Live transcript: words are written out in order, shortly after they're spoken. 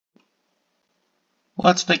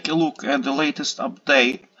Let's take a look at the latest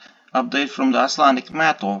update from the Icelandic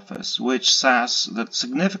Met Office, which says that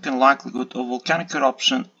significant likelihood of volcanic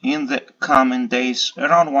eruption in the coming days,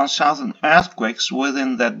 around 1,000 earthquakes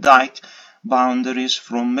within the dyke boundaries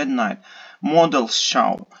from midnight. Models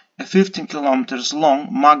show a 15 kilometers long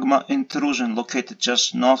magma intrusion located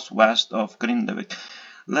just northwest of Grindavik.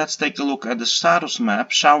 Let's take a look at the status map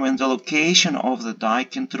showing the location of the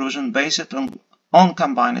dyke intrusion based on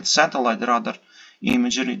combined satellite radar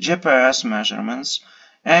imagery, GPS measurements,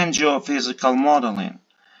 and geophysical modeling.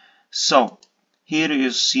 So here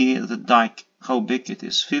you see the dyke, how big it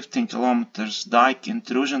is, 15 kilometers dyke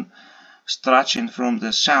intrusion stretching from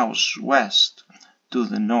the southwest to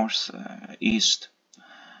the northeast,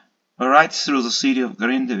 right through the city of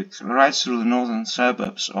Grindavik, right through the northern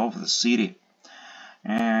suburbs of the city.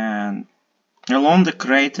 And along the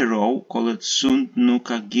crater row, called Sund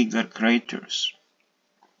Nuka Gigar craters.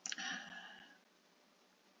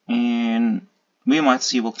 And we might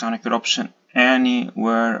see volcanic eruption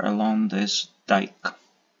anywhere along this dyke.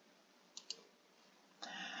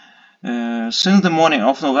 Since the morning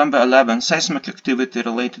of November 11, seismic activity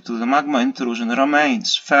related to the magma intrusion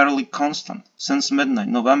remains fairly constant. Since midnight,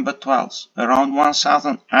 November 12, around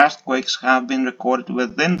 1,000 earthquakes have been recorded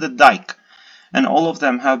within the dyke, and all of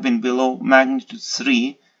them have been below magnitude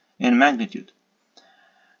 3 in magnitude.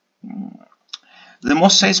 The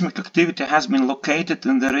most seismic activity has been located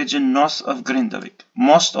in the region north of Grindavik.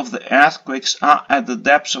 Most of the earthquakes are at the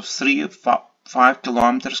depths of 3 or 5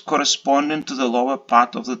 kilometers, corresponding to the lower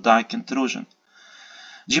part of the dyke intrusion.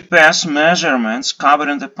 GPS measurements covered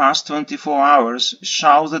in the past 24 hours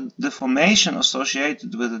show the deformation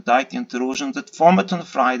associated with the dyke intrusion that formed on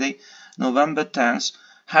Friday, November 10th,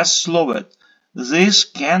 has slowed. This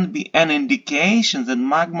can be an indication that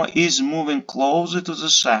magma is moving closer to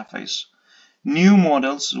the surface. New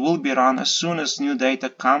models will be run as soon as new data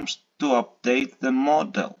comes to update the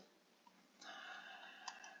model.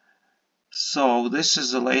 So this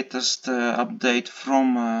is the latest update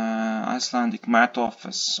from Icelandic Met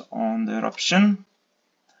Office on the eruption.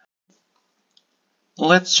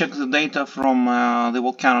 Let's check the data from the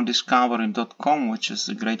volcanodiscovery.com, which is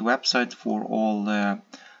a great website for all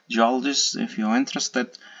geologists if you're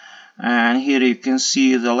interested. And here you can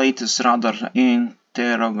see the latest radar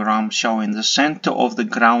interrogram showing the center of the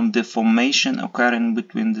ground deformation occurring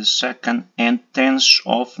between the 2nd and 10th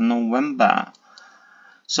of November.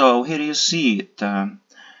 So here you see it.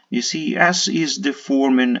 You see S is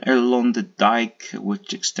deforming along the dyke,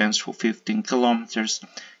 which extends for 15 kilometers.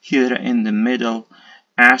 Here in the middle,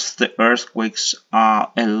 as the earthquakes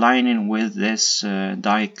are aligning with this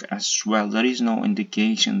dyke as well. There is no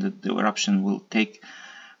indication that the eruption will take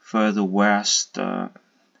further west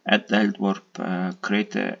at the Eldwarp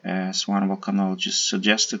crater, as one volcanologist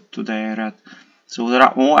suggested today. So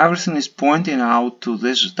everything is pointing out to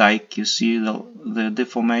this dyke. You see the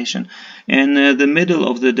deformation, and the middle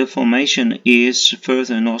of the deformation is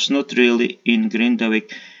further north, not really in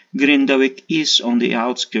Grindavik. Grindavik is on the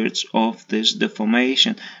outskirts of this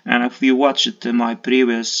deformation, and if you watched my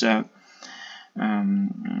previous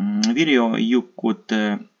video, you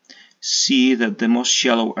could see that the most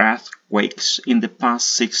shallow earthquakes in the past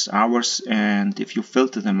 6 hours, and if you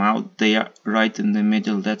filter them out, they are right in the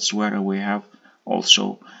middle. That's where we have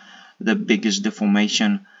also the biggest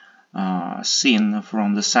deformation seen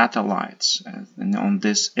from the satellites on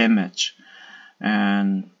this image.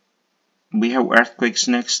 And we have earthquakes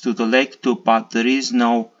next to the lake too, but there is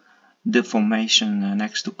no deformation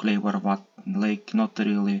next to Kleifarvatn lake, not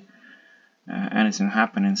really anything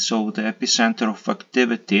happening. So the epicenter of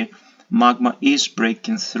activity, magma, is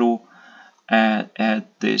breaking through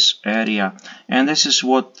at this area, and this is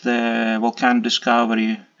what the volcano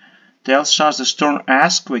discovery tells us. The strong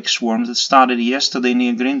earthquake swarm that started yesterday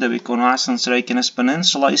near Grindavik on Iceland's Reykjanes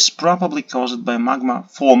Peninsula is probably caused by magma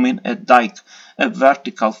forming a dyke, a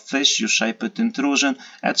vertical fissure-shaped intrusion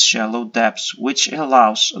at shallow depths, which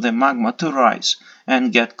allows the magma to rise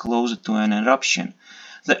and get closer to an eruption.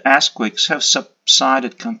 The earthquakes have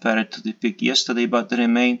subsided compared to the peak yesterday, but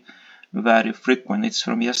remain very frequent. It's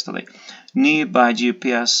from yesterday. Nearby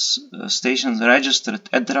GPS stations registered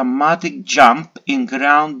a dramatic jump in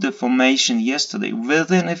ground deformation yesterday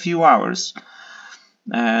within a few hours.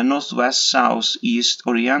 Northwest-southeast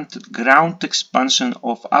oriented ground expansion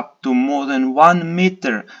of up to more than 1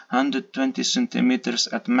 meter, 120 centimeters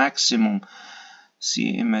at maximum. See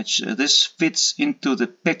image. This fits into the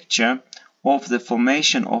picture of the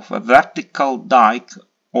formation of a vertical dyke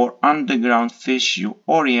or underground fissure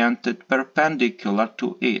oriented perpendicular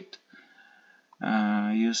to it.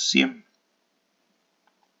 You see,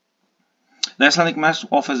 The Icelandic Met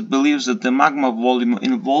Office believes that the magma volume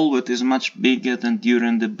involved is much bigger than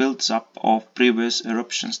during the build-up of previous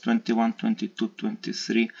eruptions 21, 22,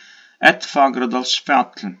 23 at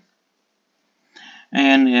Fagradalsfjall.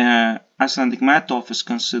 And Icelandic Met Office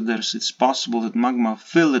considers it possible that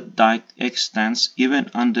magma-filled dyke extends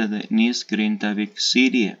even underneath Grindavik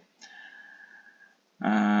city.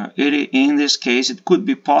 In this case, it could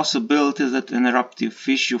be possibility that an eruptive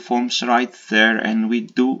fissure forms right there, and we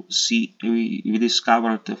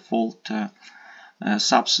discovered a fault,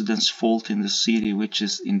 subsidence fault in the city, which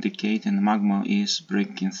is indicating magma is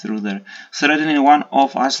breaking through there, threatening one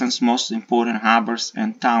of Iceland's most important harbors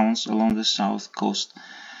and towns along the south coast.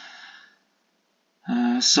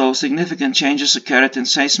 So significant changes occurred in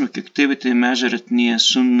seismic activity measured near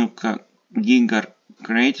Sunnuka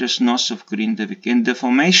craters north of Grindavik. In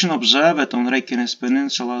deformation observed on Reykjanes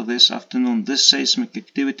Peninsula this afternoon, this seismic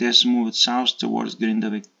activity has moved south towards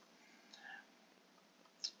Grindavik.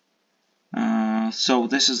 So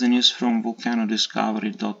this is the news from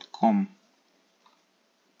volcanodiscovery.com.